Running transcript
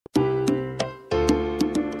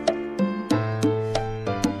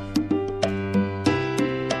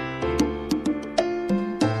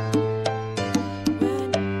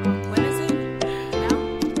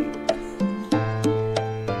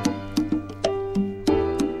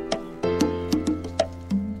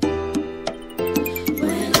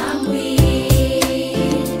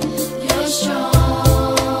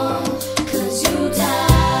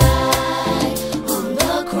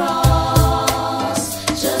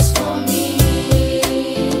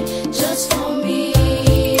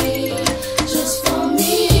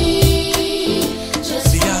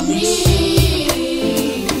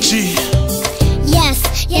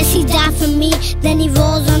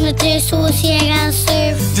meter, so what's he I gotta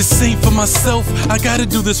serve? This ain't for myself, I gotta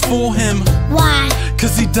do this for him. Why?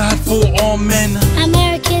 Cause he died for all men.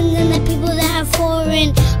 Americans and the people that are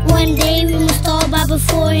foreign, one day we must all bow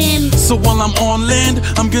before him. So while I'm on land,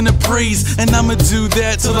 I'm gonna praise, and I'ma do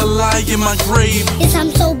that till I lie in my grave. Yes,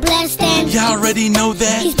 I'm so blessed and y'all already know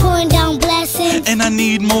that. he's pouring down blessings, and I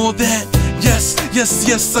need more of that. Yes, yes,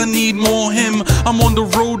 yes, I need more him. I'm on the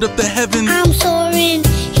road up to heaven. I'm soaring,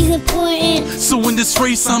 he's important. So in this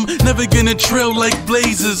race, I'm never gonna trail like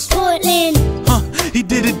blazes. Portland, He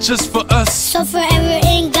did it just for us. so forever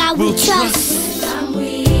in God We'll we trust. I'm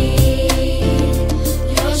weak,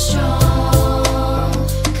 you're strong,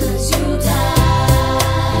 'cause you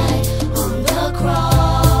died on the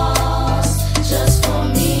cross, just for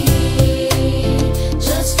me,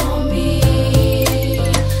 just for me,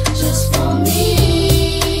 just for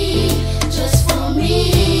me, just for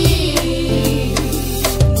me.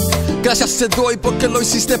 Gracias te doy porque lo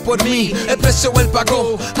hiciste por mí. El precio él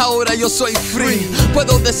pagó, ahora yo soy free.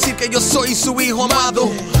 Puedo decir que yo soy su hijo amado,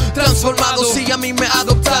 transformado, sí a mí me ha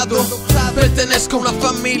adoptado. Pertenezco a una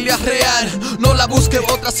familia real, no la busque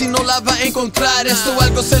otra si no la va a encontrar. Esto es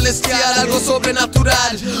algo celestial, algo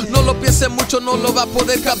sobrenatural. No lo piense mucho, no lo va a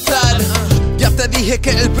poder captar. Ya te dije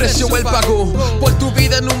que el precio él pagó, por tu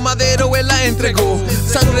vida en un madero él la entregó.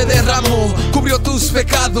 Sangre derramó, cubrió tus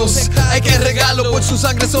pecados. Ay, qué regalo, por su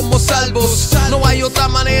sangre somos salvos. No hay otra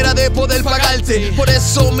manera de poder pagarte, por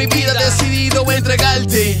eso mi vida he decidido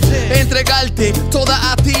entregarte. Entregarte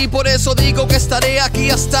toda a ti, por eso digo que estaré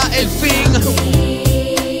aquí hasta el fin.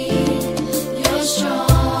 You're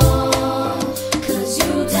strong, 'cause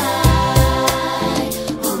you died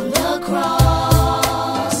on the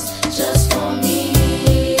cross, just for me,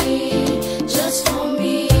 just for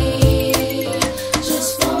me,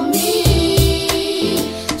 just for me,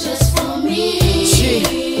 just for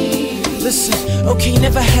me. Listen, okay,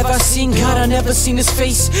 never have I seen God, I never seen his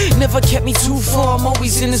face. Never kept me too far, I'm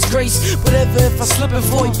always in his grace. Whatever, if I slip and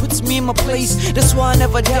fall, he puts me in my place. That's why I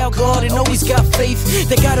never doubt God and always got faith.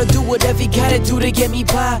 They gotta do whatever he gotta do to get me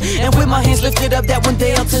by. And with my hands lifted up, that one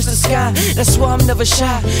day I'll touch the sky. That's why I'm never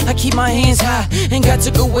shy, I keep my hands high. And God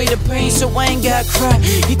took away the pain, so I ain't gotta cry.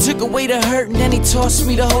 He took away the hurt and then he tossed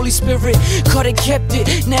me the Holy Spirit. Caught it, kept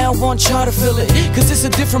it, now I want y'all to feel it. Cause it's a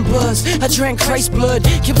different buzz, I drank Christ's blood.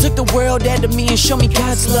 Kim took the world out of me and showed me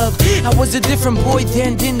God's love. I was a different boy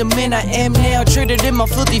then than the man I am now. Traded in my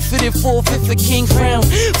filthy fitted for a fifth of king crown.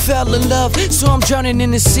 Fell in love, so I'm drowning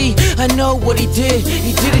in the sea. I know what he did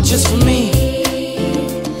it just for me.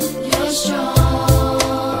 You're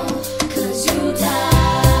strong, 'cause you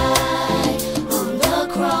died on the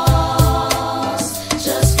cross,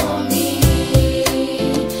 just for me,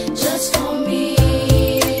 just for me,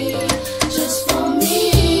 just for me,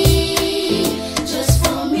 just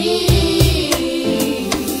for me.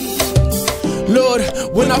 Lord,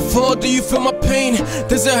 when I fall, do you feel my pain?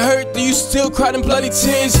 Does it hurt? Do you still cry them bloody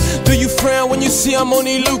tears? Do you frown when you see I'm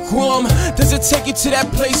only lukewarm? Does it take you to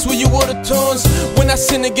that place where you wore the thorns? When I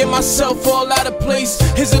sin and get myself all out of place,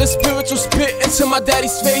 is it a spiritual spit into my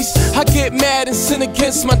daddy's face? I get mad and sin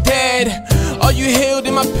against my dad. Are you healed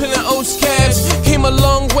in my peeling old scabs? Came a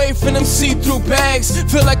long way from them see-through bags.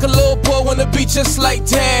 Feel like a little boy wanna be just like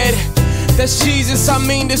dad. That's Jesus, I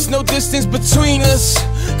mean there's no distance between us.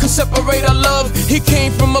 Could separate our love, he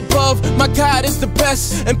came from above. My God is the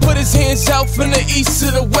best, and put his hands out from the east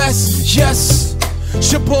to the west. Yes,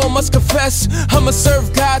 your boy must confess, I'ma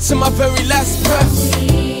serve God to my very last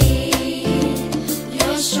breath.